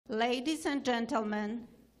Ladies and gentlemen,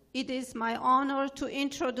 it is my honor to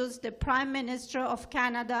introduce the Prime Minister of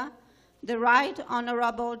Canada, the Right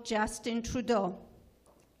Honorable Justin Trudeau.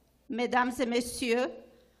 Mesdames et Messieurs,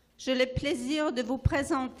 j'ai le plaisir de vous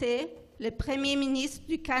présenter le Premier ministre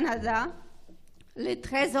du Canada, le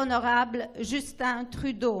très honorable Justin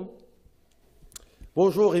Trudeau.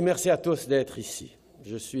 Bonjour et merci à tous d'être ici.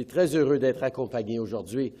 Je suis très heureux d'être accompagné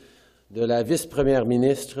aujourd'hui de la vice-première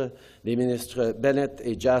ministre, des ministres Bennett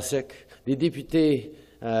et Jacek, des députés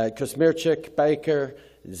Kosmirchik, Baker,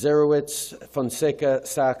 Zerowitz, Fonseca,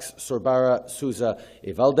 Sachs, Sorbara, Souza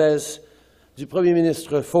et Valdez, du Premier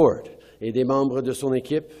ministre Ford et des membres de son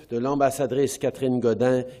équipe, de l'ambassadrice Catherine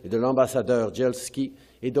Godin et de l'ambassadeur Jelski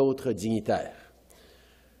et d'autres dignitaires.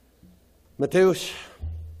 Mateusz,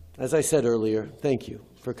 as I said earlier, thank you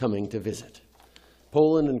for coming to visit.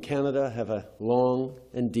 Poland and Canada have a long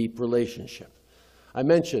and deep relationship. I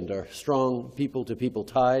mentioned our strong people-to-people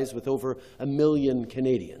ties with over 1 million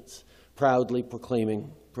Canadians, proudly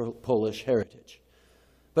proclaiming Polish heritage.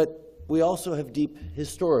 But we also have deep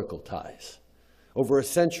historical ties. Over a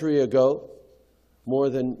century ago, more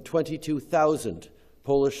than 22,000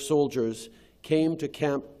 Polish soldiers came to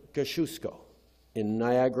Camp Kosciuszko in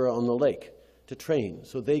Niagara-on-the-Lake to train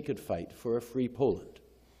so they could fight for a free Poland.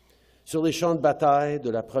 Sur les champs de bataille de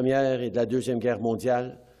la Première et de la Deuxième Guerre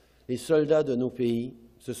mondiale, les soldats de nos pays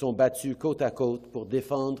se sont battus côte à côte pour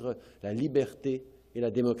défendre la liberté et la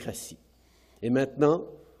démocratie. Et maintenant,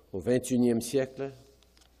 au XXIe siècle,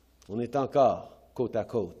 on est encore côte à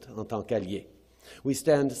côte en tant qu'alliés. We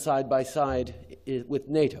stand side by side with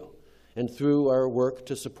NATO, and through our work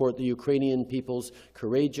to support the Ukrainian people's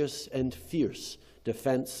courageous and fierce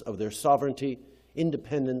defense of their sovereignty,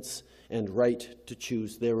 independence, and right to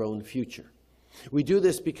choose their own future. We do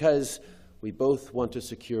this because we both want to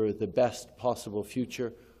secure the best possible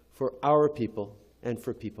future for our people and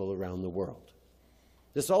for people around the world.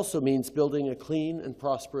 This also means building a clean and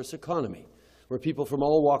prosperous economy where people from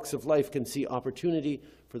all walks of life can see opportunity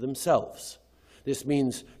for themselves. This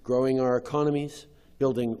means growing our economies,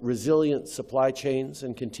 building resilient supply chains,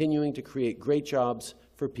 and continuing to create great jobs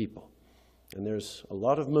for people. And there's a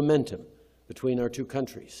lot of momentum between our two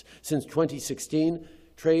countries. Since 2016,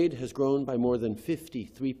 trade has grown by more than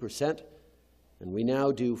 53%, and we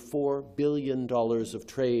now do $4 billion of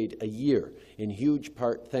trade a year, in huge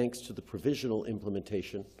part thanks to the provisional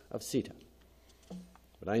implementation of CETA.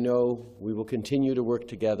 But I know we will continue to work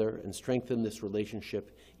together and strengthen this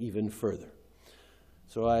relationship even further.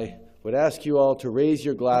 So I would ask you all to raise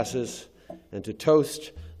your glasses and to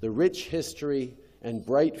toast the rich history and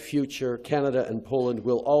bright future Canada and Poland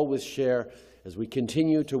will always share as we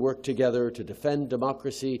continue to work together to defend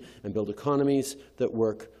democracy and build economies that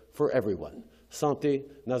work for everyone. Santé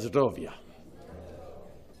na zdrowie.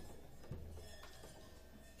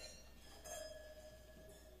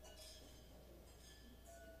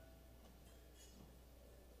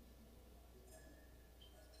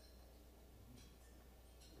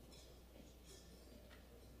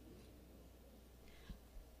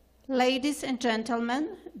 Ladies and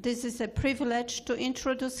gentlemen, this is a privilege to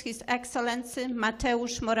introduce His Excellency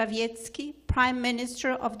Mateusz Morawiecki, Prime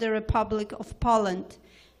Minister of the Republic of Poland.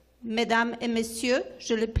 Mesdames et Messieurs,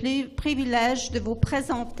 j'ai le privilège de vous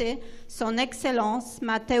présenter Son Excellence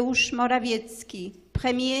Mateusz Morawiecki,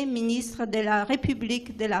 Premier ministre de la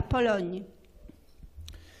République de la Pologne.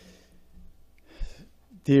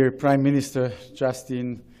 Dear Prime Minister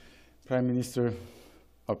Justin, Prime Minister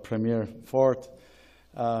or Premier Ford,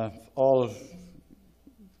 all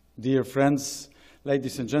dear friends,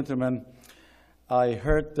 ladies and gentlemen, I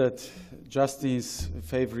heard that Justin's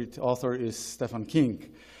favorite author is Stephen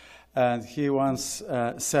King, and he once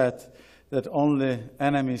said that only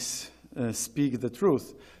enemies speak the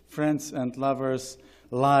truth. Friends and lovers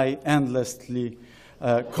lie endlessly,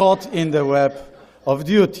 caught in the web of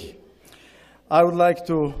duty. I would like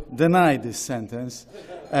to deny this sentence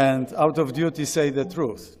and out of duty say the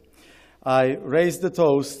truth. I raise the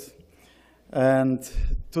toast and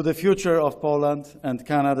to the future of Poland and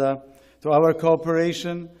Canada, to our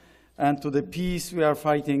cooperation and to the peace we are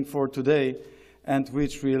fighting for today and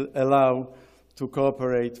which will allow to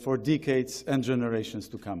cooperate for decades and generations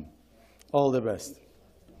to come. All the best.